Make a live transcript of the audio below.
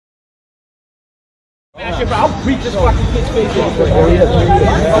I'll beat this fucking kid's face off.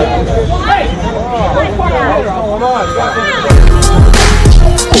 Hey!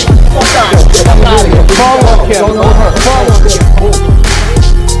 Follow him. Follow him.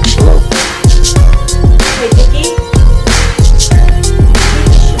 Hey, Vicky?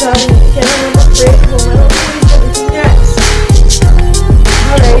 Get on the break. Yes.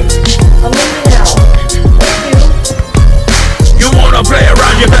 Alright. I'm leaving now. Thank you. You wanna play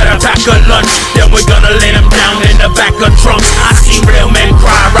around, you better pack a lunch. Then we're gonna lay them down in the back of trunks. I seen real men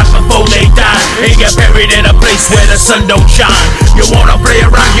cry right before they die. They get buried in a place where the sun don't shine. You wanna play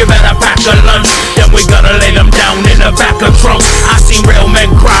around, you better pack a lunch. Then we're gonna lay them down in the back of trunks. I seen real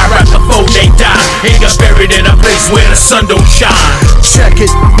men cry right before they die. They get buried in a place where the sun don't shine. Check it,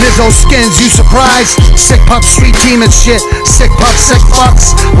 Nizzo skins, you surprised? Sick pup, street team and shit. Sick pup, sick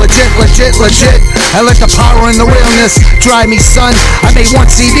fucks. Legit, legit, legit. I let the power and the realness drive me, son. I made one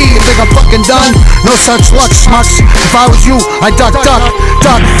CD, you think I'm fucking done? No such luck, schmucks. If I was you, I'd duck.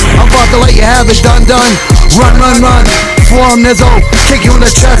 I'm about to let you have it done. Run. Form Nizzo, kick you in the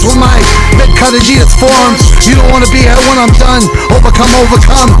chest with my mid-cut Adidas forms. You don't wanna be here when I'm done. Overcome.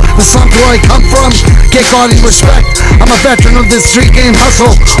 The sun where I come from. Get guarding respect. I'm a veteran of this street game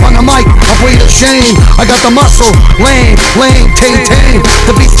hustle. On the mic, I bleed of shame. I got the muscle. Lame, tame.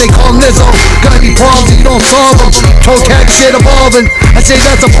 The beats they call Nizzo. Gonna be problems if you don't solve them. Toe tag shit evolving. I say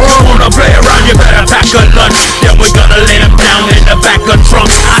that's a problem. Wanna play around, you better pack a lunch. Then we're gonna lay them down in the back of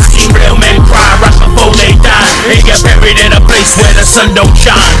trunks. I seen real men cry right before they die. They get buried in a place where the sun don't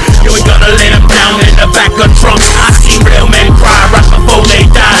shine. You ain't gonna lay them down in the back of trunks. I seen real men cry right before they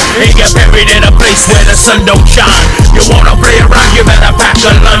die. They get buried in a place where the sun don't shine. You wanna play around, you better pack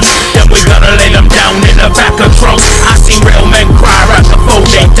a lunch. Then we're gonna lay them down in the back of trunks. I seen real men cry right before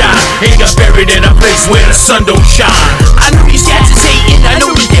they die. They get buried in a place where the sun don't shine. I know these cats is hating, I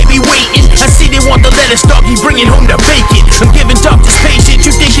know that they be waiting. I see they want the lettuce doggy bringing home the bacon. I'm giving doctors patience,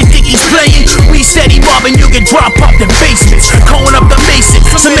 you think he's playing? We steady mobbing, you can drop up the basements. Calling up the Mason,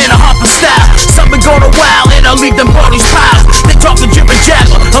 some man a Hopper style. Something going a while and I'll leave them bodies piled. They talking Jib and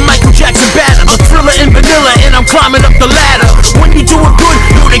Jabber, a Michael Jackson batter, a Thriller and Vanilla, and I'm climbing up the ladder. When you do it good,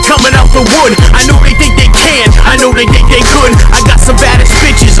 know they coming out the wood. I know they think they can, I know they think they could. I got some baddest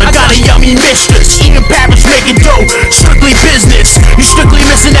bitches, I got a yummy mistress. Eating Paris, making dough, strictly business. You strictly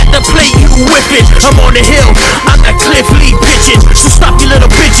missing at the plate, you whipping. I'm on the hill, I'm that Cliff Lee pitching. So stop your little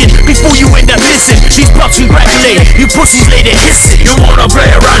bitching before you end up missing. These bucks congratulate, you pussies later hissing. You wanna play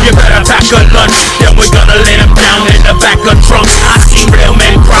around, you better pack a lunch. Then we're gonna lay them down in the back of trunks. I seen real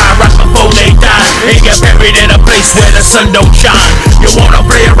men cry right before they die. They get buried in a place where the sun don't shine. You wanna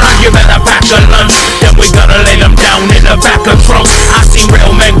play around, you better pack a lunch. Then we're gonna lay them down in the back of trunks. I seen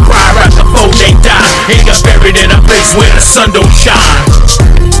real men cry right before they die. They get buried in a place where the sun don't shine.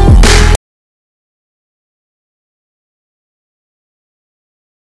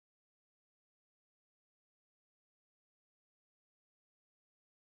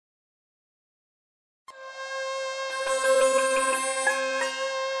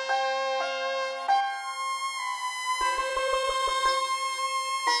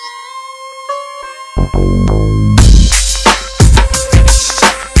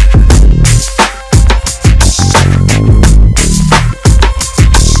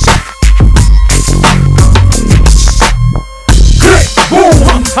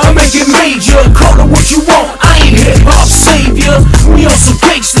 I make it major, call it what you want. I ain't hip-hop savior. We on some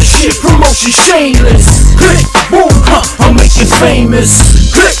gangsta shit, promotion shameless. Click, boom, I make it famous.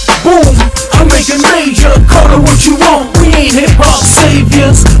 Click, boom, I make it major, call it what you want. We ain't hip-hop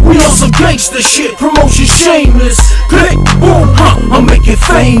saviors. We on some gangsta shit, promotion shameless. Click, boom, I make it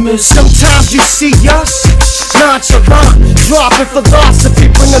famous. Sometimes you see us nonchalant, dropping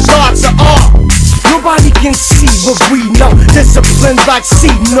philosophy, bring the thoughts of art. Nobody can see what we know. Disciplined like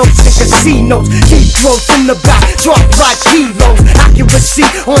C notes and casinos. Deep throats in the back, drop like kilos. Accuracy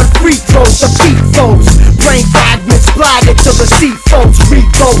on free throws, the beat flows. Brain fragments splattered till the sea floats.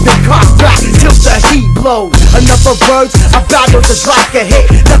 Reload and cock back till the heat blows. Another words, a battle is like a hit.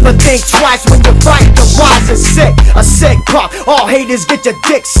 Never think twice when you fight, the wise is sick. A sick puck, all haters get your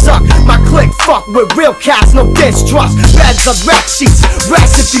dick sucked. My clique fuck with real cats, no distrust. Beds are wreck sheets,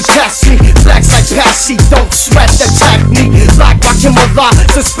 rest if you test me. Flex like Pesci, don't sweat the technique. Like watching Mala,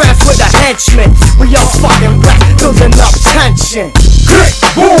 suspense with a henchman. We all fucking wreck, building up tension. Click,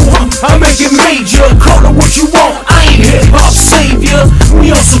 boom, I make it major, call it what you want. I ain't hip-hop savior. We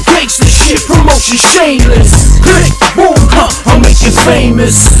on some gangsta shit, promotion shameless. Click, boom, I make it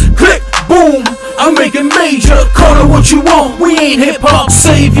famous. Click, boom, I make it major, call it what you want. We ain't hip-hop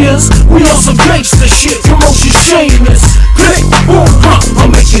saviors. We on some gangsta shit, promotion shameless. Click, boom, I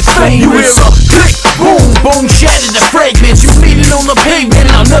make it famous. You hear a click, boom,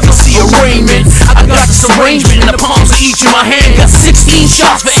 arrangement in the palms of each of my hands. Got 16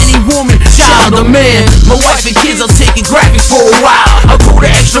 shots for any woman, child or man. My wife and kids, I'll take it graphic for a while. I'll go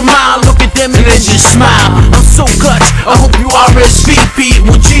the extra mile, look at them and then just smile. I'm so clutch, I hope you RSVP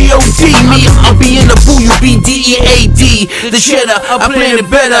with G-O-D. Me, I'll be in the boo, you be D-E-A-D. The cheddar, I plan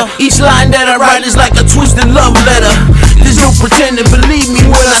it better. Each line that I write is like a twisted love letter. There's no pretending, believe me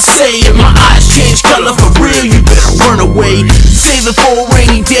when I say it. My eyes change color for real, you better run away. Save it for a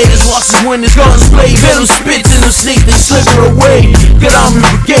rainy day, there's losses when there's guns play. Venom spits in the snake, they slither away. Get army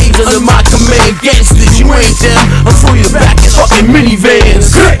brigades under my command. Gangsters, you ain't them, I'll throw you back in fucking minivans.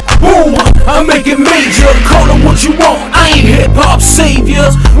 Click, boom, I make it major. Call it what you want, I ain't hip-hop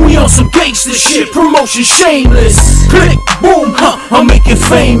saviors. We on some gangster shit, promotion shameless. Click, boom, I make it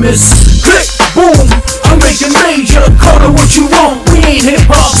famous. Click, boom, I make it major. Call it what you want, we ain't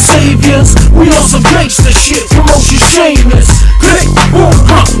hip-hop saviors. We on some gangster shit, promotion shameless. Click, boom,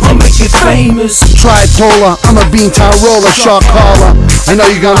 I make it famous. Tripolar, I'm a beantown roller, shark caller. I know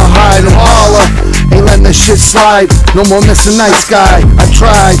you're gonna hide and holler. Ain't letting this shit slide, no more missing night sky. I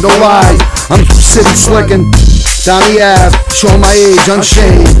tried, no lie, I'm city slicking down the Ave, showing my age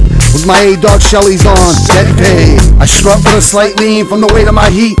unshaved. With my A-Dog Shelley's on, getting paid. I strut with a slight lean from the weight of my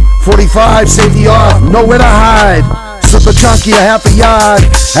heat. 45, safety off, nowhere to hide. Slip a chunky a half a yard.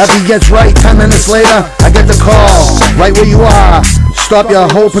 After he gets right, 10 minutes later, I get the call. Right where you are, stop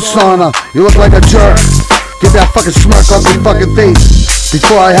your whole persona. You look like a jerk. Get that fucking smirk off your fucking face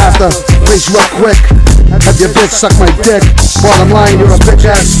before I have to place you up quick. Have your bitch suck my dick. Bottom line, you're a bitch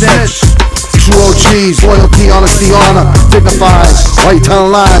ass snitch. True OGs, loyalty, honesty, honor, dignified. Why you telling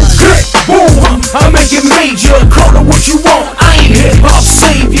lies? Click, boom, I make it major. Call it what you want, I ain't hip-hop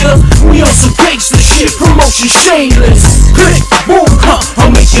saviors. We on some gangster shit, promotion shameless. Click, boom, I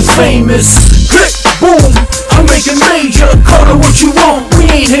make it famous. Click, boom, I make it major. Call it what you want, we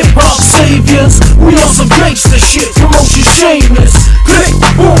ain't hip-hop saviors. We on some gangster shit, promotion shameless. Click,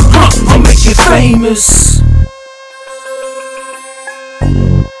 boom, I make it famous.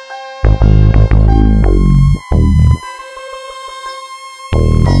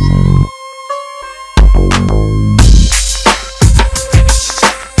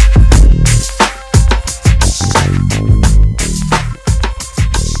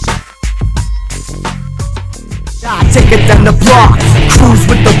 Take it down the block, cruise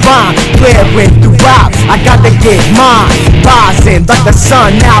with the rhyme, blaring through raps. I gotta get mine, rising like the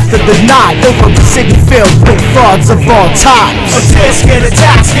sun after the night. Over the city filled with frauds of all types. A disc, get a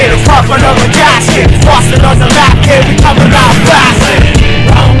gasket, a pop another gasket. Boston on the map, here we coming out blasting.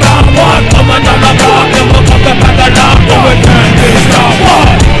 Round, round, one, coming on the block, and we'll come back along, and we can't be stopped. One,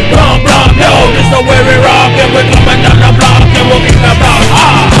 round, round, yo, this is the way we rock, and we're coming down the block, and we'll keep the block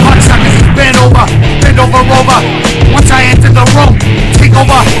hot. Hot seconds, bend over, over. Once I enter the room, take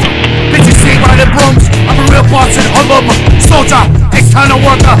over. Bitches see by the brooms, I'm a real boss and hoodlum. Soldier, external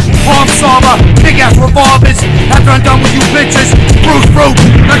worker, farm solver, big ass revolvers. After I'm done with you bitches, Bruce fruit,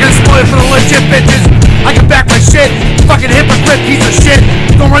 not gonna spoil it for the legit bitches. I can back my shit, fucking hypocrite piece of shit.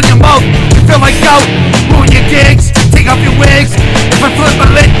 Don't run your mouth, you feel like gout. Ruin your gigs, take off your wigs. If I flip a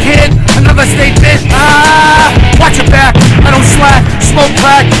lit kid, another statement. Watch your back, I don't slack, smoke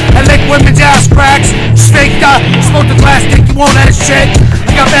crack, I lick women's ass cracks. Staked up, smoke the glass, think you won't ass shit.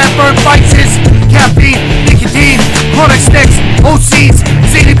 I got bad bird vices, caffeine, nicotine, chronic sticks, OCs,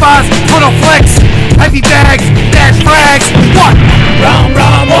 CD bars, total flex, heavy bags, bad frags. What? Round,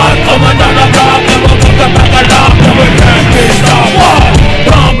 round, one, coming down the block, and we'll come back along, and we can't be stopped. One,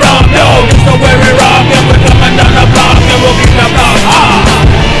 round, round, yo, this is the way we rock, and we're coming down the block, and we'll keep the block hot.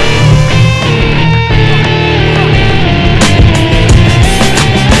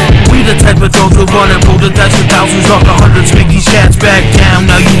 The type of those who run and roll the dice for thousands off the hundreds, make these cats back down.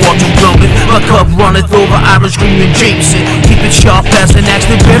 Now you watch them bloated. My cup runneth over, Irish screaming Jameson. Keep it sharp, fast and axe,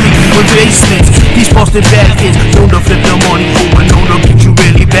 they bury you in basements. These busted bad kids, known to flip their money over, known to get you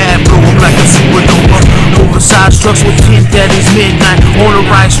really bad, blow them like a supernova. Oversized trucks with tint that is midnight. On a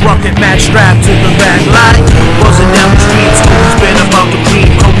rice rocket match strapped to the back light. Buzzing down the streets, always been about the cream,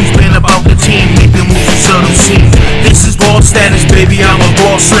 always been about the team, making moves to subtle scene. This is ball status, baby, I'm a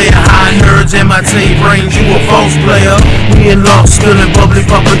ball slayer. High nerds in my tape range, you a false player. We in love, spilling bubbly,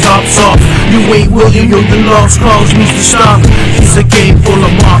 popping tops off. You ain't William, yo, your lost cause needs to stop. It's a game full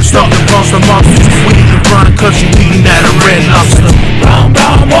of marks, starting across the marks. You just waiting to grind, cause you eating at a Red Lobster. Round,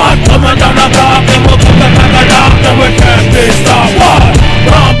 round,